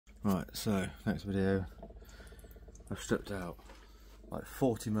Right, so next video, I've stripped out like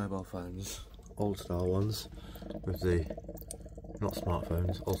 40 mobile phones, old style ones, with the, not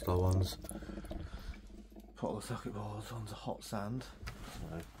smartphones, old style ones. Put all the circuit boards onto hot sand.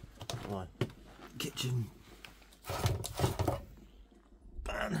 So, my kitchen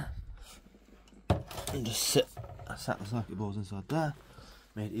pan. And just I sat the circuit boards inside there.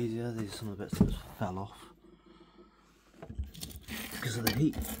 Made it easier. These are some of the bits that just fell off because of the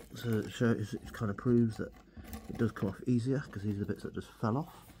heat, so it kind of proves that it does come off easier because these are the bits that just fell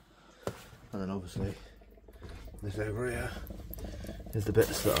off. And then obviously this over here is the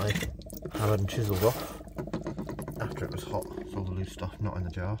bits that I hammered and chiselled off after it was hot. It's all the loose stuff not in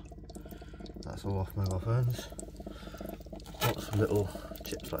the jar. That's all off mobile phones. Lots of little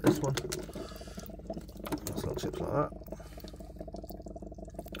chips like this one. Lots of little chips like that.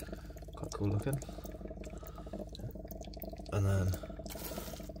 Quite cool looking. And then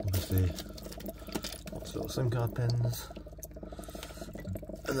obviously lots of little SIM card pins,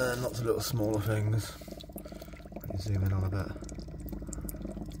 and then lots of little smaller things. I can zoom in on a bit.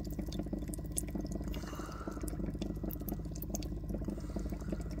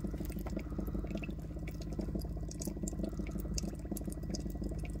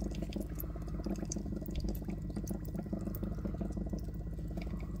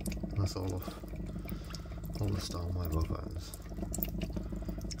 That's all of all the style mobile phones.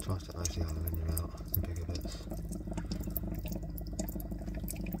 Try to take most of the aluminium out, the bigger bits.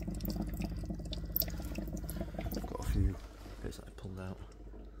 Got a few bits that I pulled out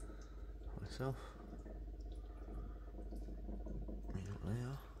myself. There they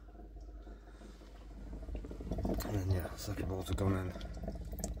are. And then yeah, circuit boards have gone in.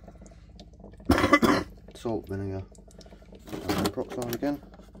 Salt, vinegar, and peroxide again.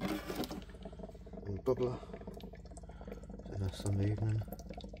 And bubbler. It's a Sunday evening.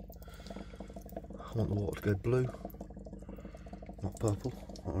 I want the water to go blue, not purple,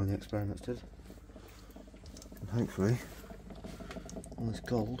 like one of the experiments did. And hopefully, all this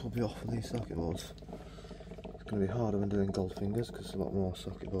gold will be off of these circuit boards. It's going to be harder than doing gold fingers because it's a lot more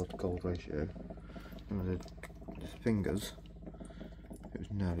circuit board to gold ratio. When I did fingers, it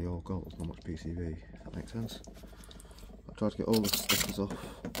was nearly all gold, not much PCB, if that makes sense. I tried to get all the stickers off,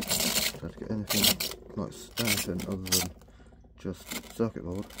 tried to get anything like anything other than just circuit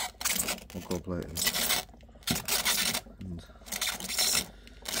board or gold plating. And like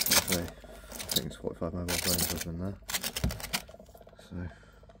I say, I think it's 45 mobile phones up in there. So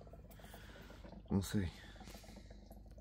we'll see.